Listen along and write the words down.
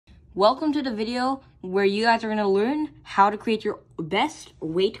welcome to the video where you guys are going to learn how to create your best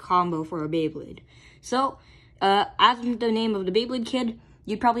weight combo for a Beyblade. So, as in the name of the Beyblade Kid,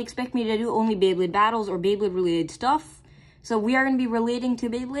 you'd probably expect me to do only Beyblade battles or Beyblade related stuff. So we are going to be relating to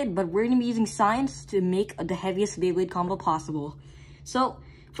Beyblade, but we're going to be using science to make the heaviest Beyblade combo possible. So,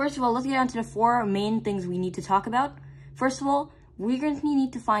 first of all, let's get on to the 4 main things we need to talk about. First of all, we're going to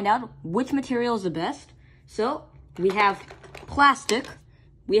need to find out which material is the best. So, we have plastic,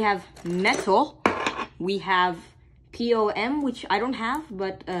 we have metal, we have POM, which I don't have,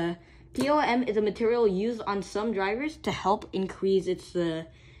 but POM is a material used on some drivers to help increase its,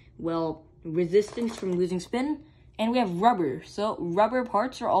 resistance from losing spin. And we have rubber. So, rubber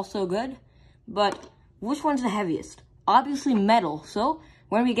parts are also good, but which one's the heaviest? Obviously metal. So,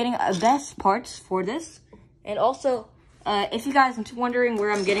 we're going to be getting the best parts for this. And also, if you guys are wondering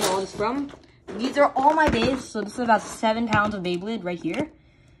where I'm getting all this from, these are all my bays. So, this is about 7 pounds of Beyblade right here.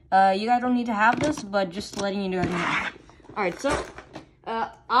 You guys don't need to have this, but just letting you know. Alright, so,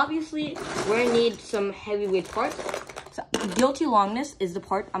 obviously, we're going to need some heavyweight parts. So, guilty longness is the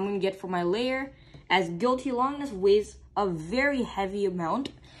part I'm going to get for my layer, as guilty longness weighs a very heavy amount.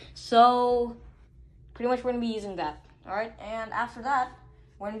 So, pretty much we're going to be using that. Alright, and after that,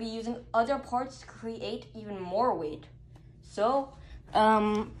 we're going to be using other parts to create even more weight. So,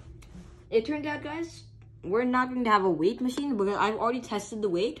 it turned out, guys, we're not going to have a weight machine because I've already tested the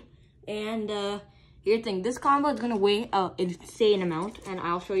weight. And here's the thing, this combo is going to weigh an insane amount, and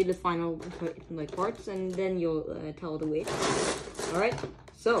I'll show you the final parts, and then you'll tell the weight. Alright,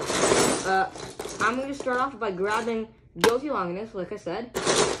 so I'm going to start off by grabbing guilty longness, like I said.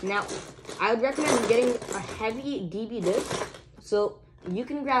 Now, I would recommend getting a heavy DB disc. So you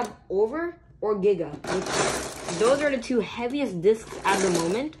can grab Over or Giga. Those are the 2 heaviest discs at the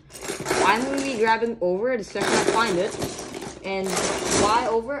moment. I'm going to be grabbing Over the second I find it. And why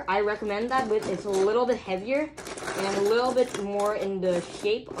Over? I recommend that, but it's a little bit heavier and a little bit more in the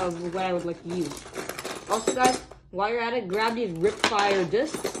shape of what I would like to use. Also, guys, while you're at it, grab these Ripfire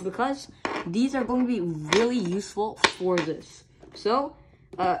discs because these are going to be really useful for this. So,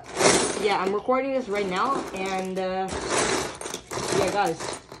 yeah, I'm recording this right now, and yeah,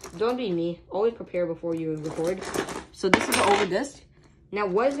 guys, don't be me. Always prepare before you record. So this is the Over disc. Now,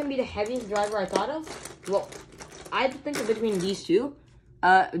 what is going to be the heaviest driver I thought of? Well, I had to think of between these 2.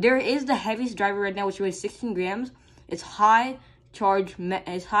 There is the heaviest driver right now, which weighs 16 grams. It's high charge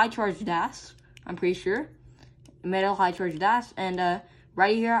DAS, I'm pretty sure. Metal high charge DAS. And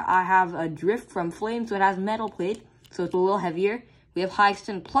right here, I have a Drift from Flame, so it has metal plate, so it's a little heavier. We have High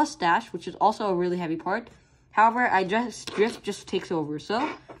Extend Plus Dash, which is also a really heavy part. However, Drift just takes over. So,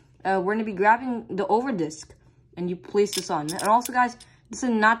 we're going to be grabbing the Over disc, and you place this on. And also, guys, this is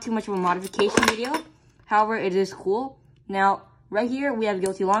not too much of a modification video. However, it is cool. Now, right here, we have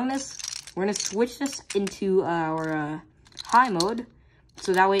guilty longness. We're going to switch this into our high mode,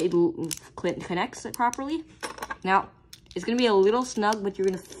 so that way it connects it properly. Now, it's going to be a little snug, but you're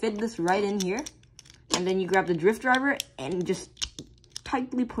going to fit this right in here. And then you grab the drift driver and just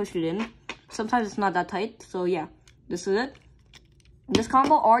tightly push it in. Sometimes it's not that tight, so yeah, this is it. This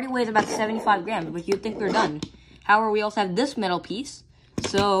combo already weighs about 75 grams, but you'd think they're done. However, we also have this metal piece,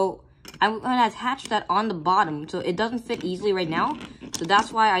 so I'm going to attach that on the bottom, so it doesn't fit easily right now. So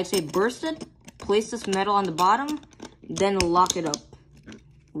that's why I say burst it, place this metal on the bottom, then lock it up.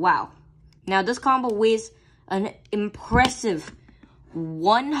 Wow. Now, this combo weighs an impressive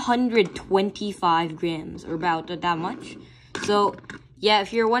 125 grams, or about that much. So, yeah,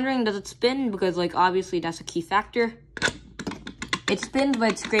 if you're wondering, does it spin? Because, obviously that's a key factor. It spins,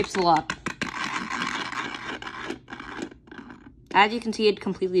 but it scrapes a lot. As you can see, it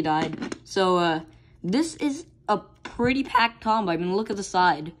completely died. So, this is a pretty packed combo. I mean, look at the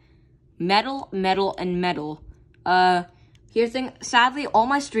side. Metal, metal, and metal. Here's the thing. Sadly, all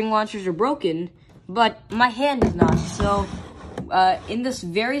my string launchers are broken, but my hand is not. So, in this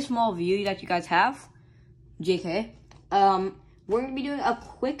very small view that you guys have, JK, we're going to be doing a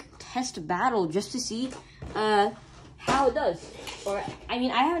quick test battle just to see how it does. Or, I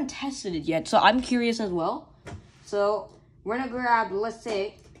mean, I haven't tested it yet, so I'm curious as well. So, we're going to grab, let's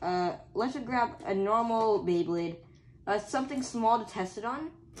just grab a normal Beyblade, something small to test it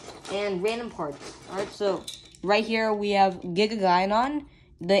on, and random parts. Alright, so right here we have Giga Gaianon,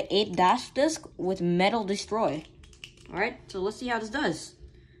 the 8 dash disc with Metal Destroy. Alright, so let's see how this does.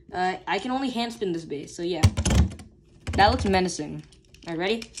 I can only hand spin this base, so yeah. That looks menacing. Alright,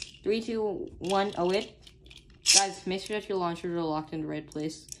 ready? 3, 2, 1, oh wait. Guys, make sure that your launchers are locked in the right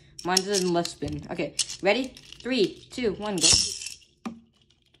place. Mine's in left spin. Okay, ready? 3, 2, 1, go.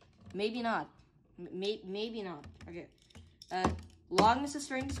 Maybe not. Maybe not. Okay. Longness is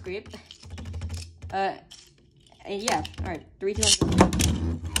starting to scrape. And yeah, alright. 3, 2, 1, go.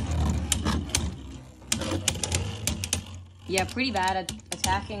 Yeah, pretty bad at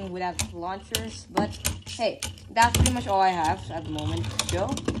attacking without launchers, but hey, that's pretty much all I have at the moment to show.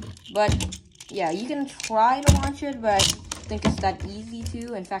 But yeah, you can try to launch it, but I think it's that easy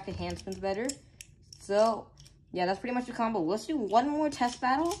to. In fact, enhancement's better. So yeah, that's pretty much the combo. Let's do one more test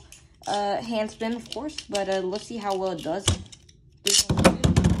battle. Hand spin, of course, but let's see how well it does.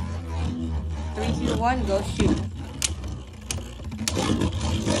 3, 2, 1, go shoot.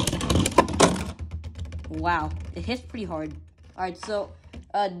 Wow, it hits pretty hard. Alright, so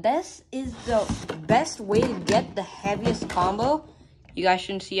this is the best way to get the heaviest combo. You guys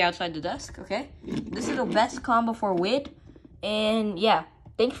shouldn't see outside the desk, okay? This is the best combo for weight. And yeah,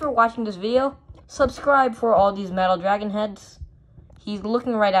 thanks for watching this video. Subscribe for all these metal dragon heads. He's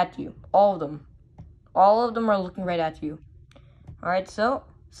looking right at you. All of them. All of them are looking right at you. Alright, so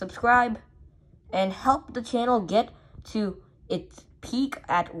subscribe and help the channel get to its peak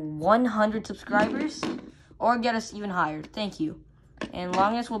at 100 subscribers, or get us even higher. Thank you. And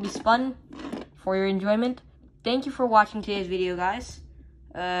longness will be spun for your enjoyment. Thank you for watching today's video, guys.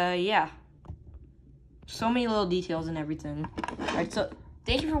 Yeah. So many little details and everything. Alright, so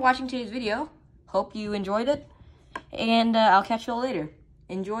thank you for watching today's video. Hope you enjoyed it. And I'll catch you all later.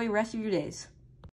 Enjoy the rest of your days.